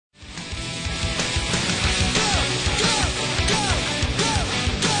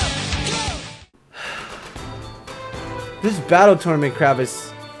This battle tournament crap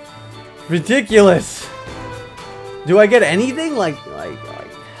is ridiculous. Do I get anything like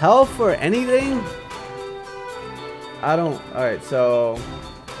health or anything? I don't. All right, so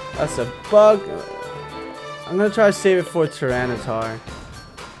that's a bug. I'm gonna try to save it for Tyranitar.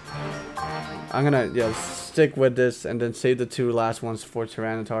 I'm gonna stick with this and then save the 2 last ones for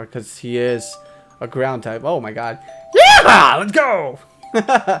Tyranitar because he is a ground type. Oh my god! Yeah, let's go.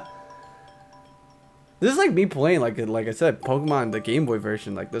 This is like me playing like I said, Pokemon the Game Boy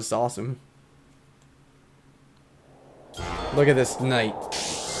version. Like this is awesome. Look at this knight.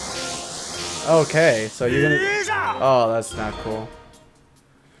 Okay, so you're gonna. Oh, that's not cool.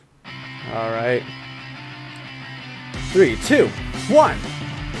 All right. 3, 2, 1,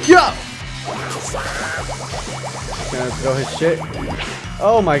 go! Gonna throw his shit.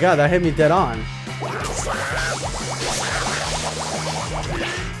 Oh my god, that hit me dead on.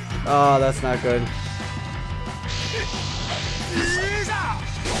 Oh, that's not good. 1.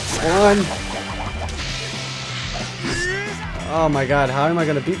 Oh my god, how am I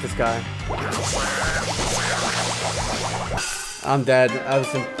gonna beat this guy? I'm dead. How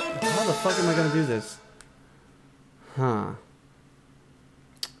the fuck am I gonna do this? Huh.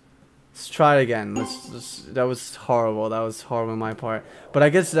 Let's try it again. That was horrible. That was horrible on my part. But I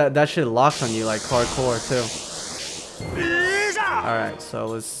guess that shit locks on you like hardcore too. Alright,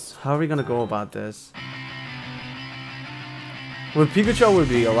 so how are we gonna go about this? With Pikachu would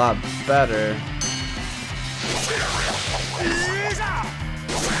be a lot better.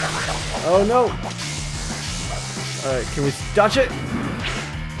 Oh no! Alright, can we dodge it?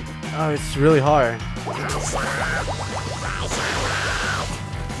 Oh, it's really hard.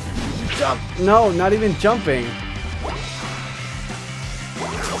 Jump! No, not even jumping.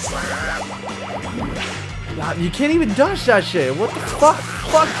 You can't even dodge that shit. What the fuck?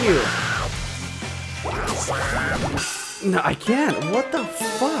 Fuck you. No, I can't. What the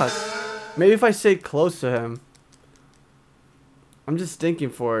fuck? Maybe if I stay close to him. I'm just thinking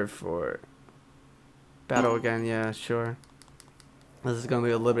for battle again. Yeah, sure. This is gonna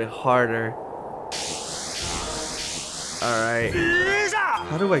be a little bit harder. Alright.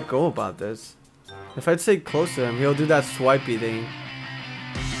 How do I go about this? If I stay close to him, he'll do that swipey thing.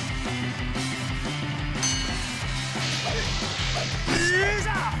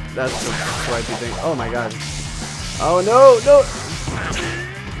 That's the swipey thing. Oh my god. Oh no, no!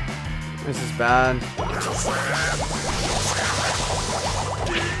 This is bad.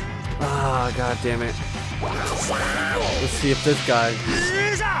 Ah, god damn it. Let's see if this guy.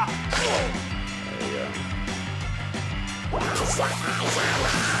 There you go.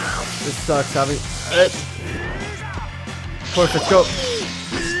 This sucks having. Perfect, go.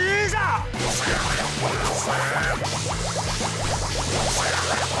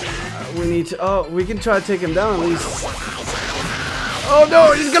 We need to. Oh, we can try to take him down at least. Oh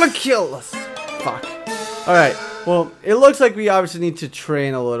no, he's gonna kill us. Fuck. Alright, well, it looks like we obviously need to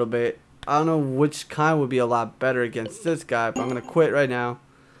train a little bit. I don't know which kind would be a lot better against this guy, but I'm gonna quit right now.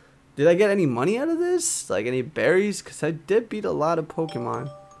 Did I get any money out of this? Like any berries? Because I did beat a lot of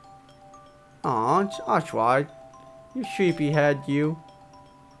Pokemon. Aw, Oshawott. You sheepy head, you.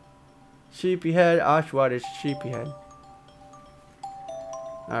 Sheepy head, Oshawott is sheepy head.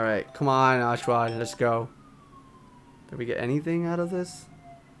 Alright, come on, Oshawott, let's go. Did we get anything out of this?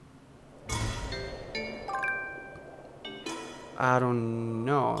 I don't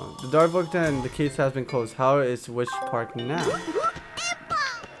know. The Dark Book and the case has been closed. How is which park now?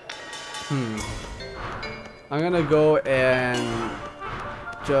 I'm gonna go and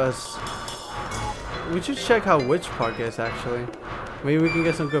just. We should check how which park is actually. Maybe we can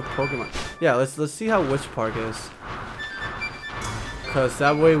get some good Pokemon. Yeah, let's see how which park is. Cause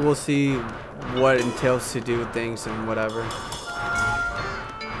that way we'll see what it entails to do things and whatever.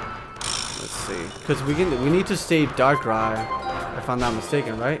 Let's see. Cause we need to stay Darkrai, if I'm not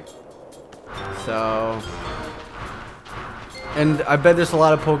mistaken, right? So. And I bet there's a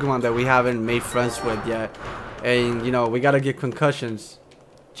lot of Pokemon that we haven't made friends with yet. And, you know, we gotta get concussions.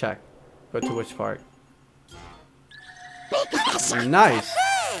 Check. Go to which park? Nice!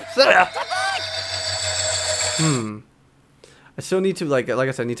 I still need to, like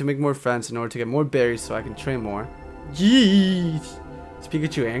I said, I need to make more friends in order to get more berries so I can train more. Jeez! Is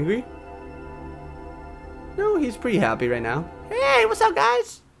Pikachu angry? No, he's pretty happy right now. Hey, what's up,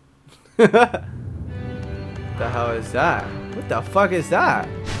 guys? The hell is that? What the fuck is that?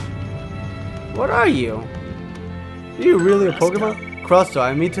 What are you? Are you really a Pokemon? Crusto,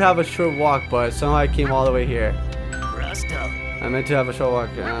 I mean to have a short walk, but somehow I came all the way here. I meant to have a short walk.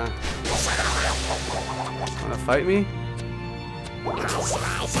 Wanna fight me?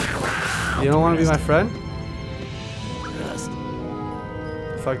 You don't want to be my friend?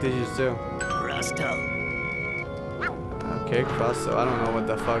 fuck did you just do? Okay, Crosso. I don't know what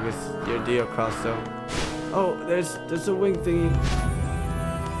the fuck is your deal, Crosso. Oh, there's a wing thingy.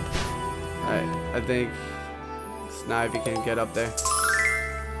 Alright, I think Snivy can get up there.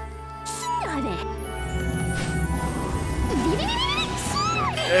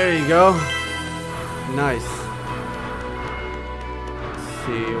 There you go. Nice. Let's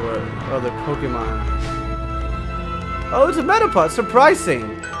see what other Pokemon. Oh, it's a Metapod.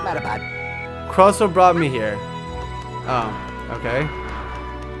 Surprising. Metapod. Crosso brought me here. Oh, okay.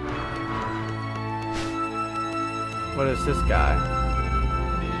 What is this guy?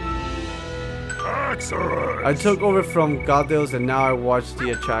 Excellent. I took over from Goddales and now I watch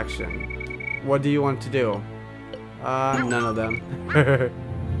the attraction. What do you want to do? None of them.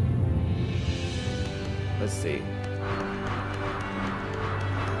 Let's see.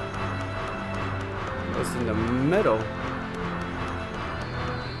 What's in the middle?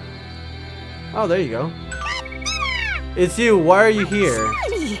 Oh, there you go. It's you. Why are you here?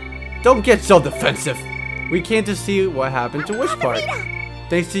 Don't get so defensive. We came to see what happened to Wish Park.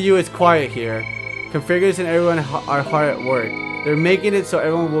 Thanks to you, it's quiet here. Configures and everyone are hard at work. They're making it so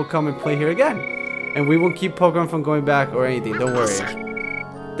everyone will come and play here again. And we won't keep Pokemon from going back or anything. Don't worry.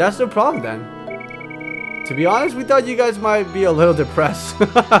 That's no problem then. To be honest, we thought you guys might be a little depressed.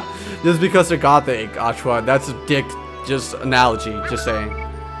 Just because they're gothic, Ashwa. That's a dick just analogy. Just saying.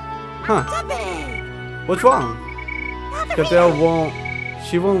 Huh. What's wrong? Gothel won't.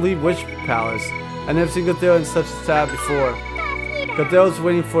 She won't leave Witch Palace. I never seen Gothel in such sad before. Gothel's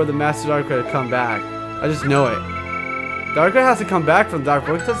waiting for the Master Darker to come back. I just know it. Darker has to come back from Dark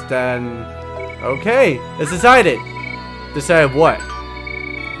Vortex, then. Okay, it's decided. Decided what?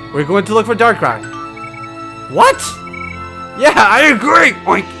 We're going to look for Darkrai. What? Yeah, I agree.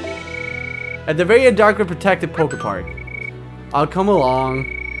 Oink. At the very end, Darkrai protected Pokepark. I'll come along.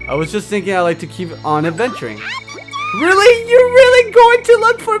 I was just thinking I'd like to keep on adventuring. Really? You're really going to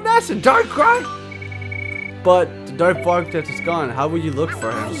look for Master Darkrai? But the Dark Vortex is gone. How will you look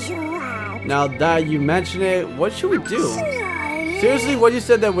for him? Now that you mention it, what should we do? Seriously, what you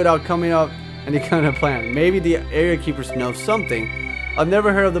said that without coming up any kind of plan? Maybe the area keepers know something. I've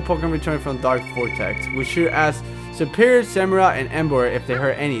never heard of the Pokemon returning from Dark Vortex. We should ask Superior, Samura, and Ember if they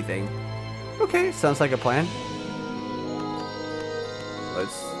heard anything. Okay, sounds like a plan.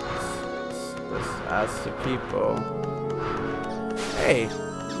 Let's ask the people. Hey,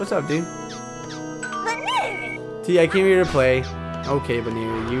 what's up, dude? T, I came here to play. Okay,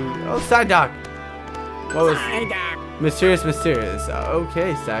 Banir, you. Oh, Psyduck. What was mysterious?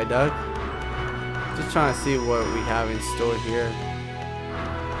 Okay, Psyduck. Just trying to see what we have in store here.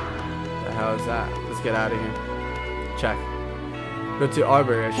 The hell is that? Let's get out of here. Check. Go to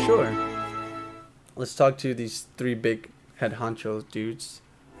Arbor. Sure. Let's talk to these three big head honcho dudes.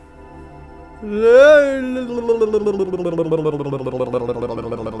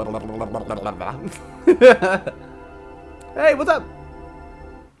 Hey, what's up?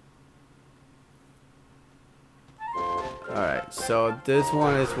 Alright, so this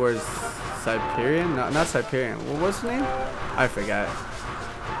one is where Cyperion? No, not Cyperion. What's his name? I forgot.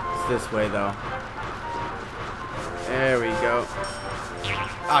 It's this way though. There we go.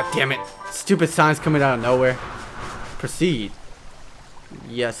 Ah, oh, damn it. Stupid signs coming out of nowhere. Proceed.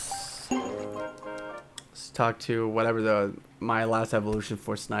 Yes. Let's talk to whatever my last evolution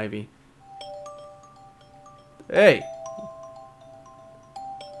for Snivy. Hey.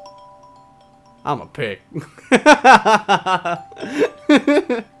 I'm a pig.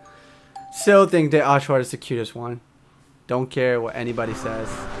 Still think that Oshawott is the cutest one. Don't care what anybody says.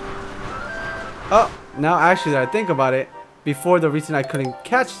 Oh, now actually that I think about it, before the reason I couldn't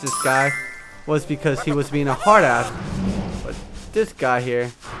catch this guy was because he was being a hard ass. But this guy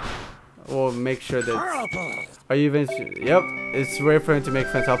here will make sure that. Are you even? Yep, it's rare for him to make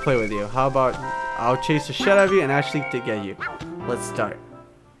friends. I'll play with you. How about I'll chase the shit out of you and actually to get you. Let's start.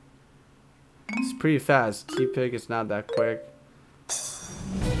 It's pretty fast. T-Pig is not that quick.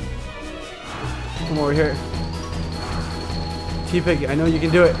 Come over here. T-Pig, I know you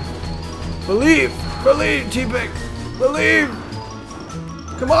can do it. Believe! Believe, T-Pig! Believe!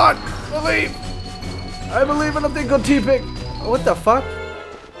 Come on! Believe! I believe in a thing called T-Pig! What the fuck?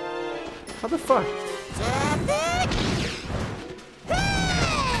 How the fuck?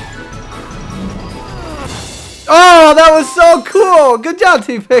 Oh, that was so cool! Good job,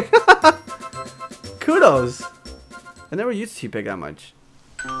 T-Pig! Kudos! I never used T-Pig that much.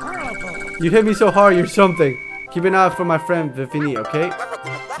 You hit me so hard, you're something. Keep an eye out for my friend Vivini, okay?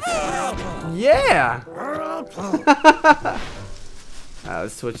 Yeah!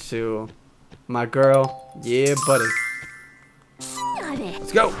 Let's switch to my girl. Yeah, buddy. Let's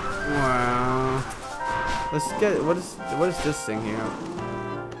Let's go. Wow. Let's get what is this thing here?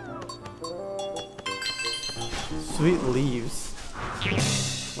 Sweet leaves.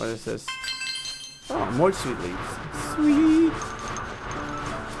 What is this? Oh, more sweet leaves. Sweet.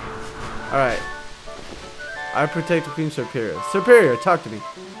 Alright. I protect the Queen Superior. Superior, talk to me.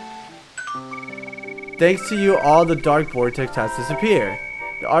 Thanks to you, all the dark vortex has disappeared.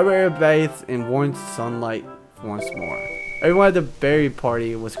 The arbor area bathes in warm sunlight once more. Everyone at the berry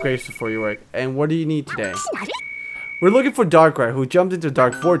party was grateful for your work. And what do you need today? We're looking for Darkrai, who jumped into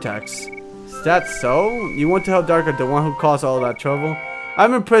Dark Vortex. Is that so? You want to help Darkrai, the one who caused all that trouble?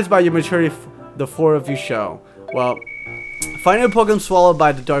 I'm impressed by your maturity the four of you show. Well, finding a Pokemon swallowed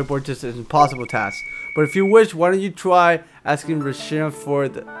by the Dark Vortex is an impossible task. But if you wish, why don't you try asking Rashina for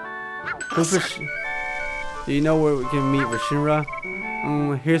the... Do you know where we can meet Rashina?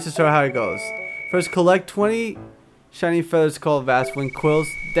 Here's the story how it goes. First, collect 20 shiny feathers called Vast Wind Quills.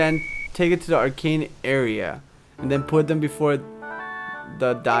 Then, take it to the arcane area. And then put them before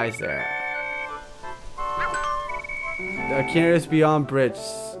the dies there. The arcane area is beyond bridge.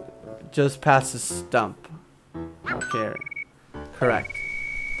 Just past the stump. Okay. Correct.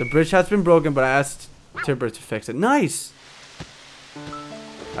 The bridge has been broken, but I asked Timber to fix it. Nice!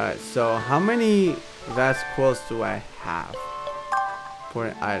 Alright, so how many Vast Quills do I have?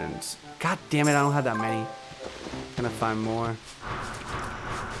 Important items. God damn it, I don't have that many. Gonna find more.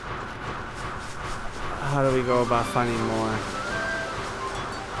 How do we go about finding more?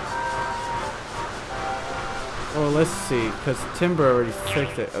 Well, let's see, because Timber already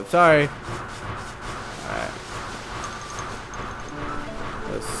fixed it. I'm sorry. Alright.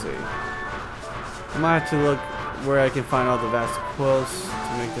 Let's see. I might have to look where I can find all the Vast Quills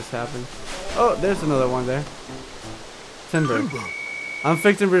to make this happen. Oh, there's another one there. Timber. I'm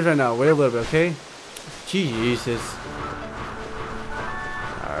fixing bridge right now. Wait a little bit, okay? Jesus.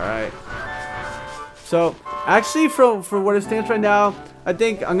 Alright. So, actually, for what it stands right now, I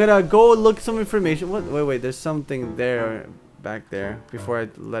think I'm gonna go look some information. What? Wait, there's something there, back there. Before I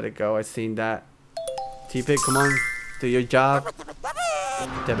let it go, I seen that. T-Pig, come on, do your job.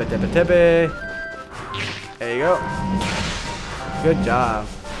 Tibby, tibby, tibby. There you go. Good job.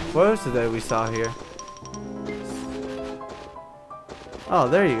 What else is that we saw here? Oh,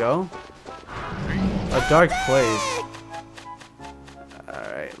 there you go. A dark place.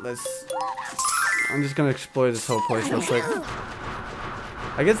 Alright, I'm just gonna explore this whole place real quick.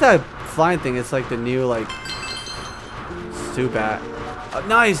 I guess that flying thing is like the new, like, Zubat. Oh,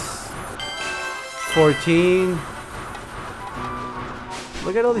 nice! 14.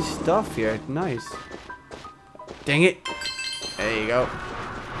 Look at all this stuff here. Nice. Dang it. There you go.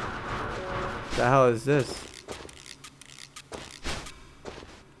 What the hell is this?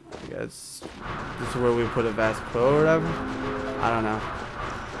 I guess this is where we put a Vast Quill or whatever. I don't know.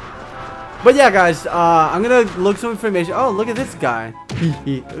 But yeah, guys, I'm gonna look some information. Oh, look at this guy.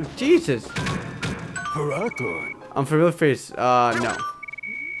 Jesus. Unfamiliar face. No.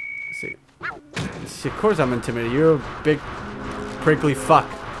 Let's see. Of course I'm intimidated. You're a big prickly fuck.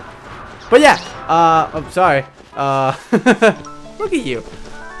 But yeah, I'm sorry. Look at you.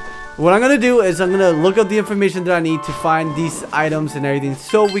 What I'm gonna do is I'm gonna look up the information that I need to find these items and everything,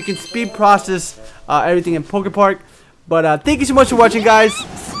 so we can speed process everything in Pokepark. But thank you so much for watching, guys.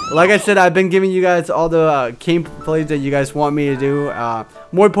 Like I said, I've been giving you guys all the gameplays that you guys want me to do.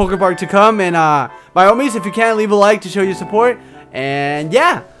 More Pokepark to come, and by all means, if you can, leave a like to show your support. And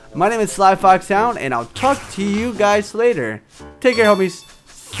yeah, my name is SlyFoxHound, and I'll talk to you guys later. Take care, homies.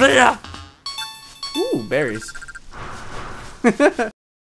 See ya. Ooh, berries.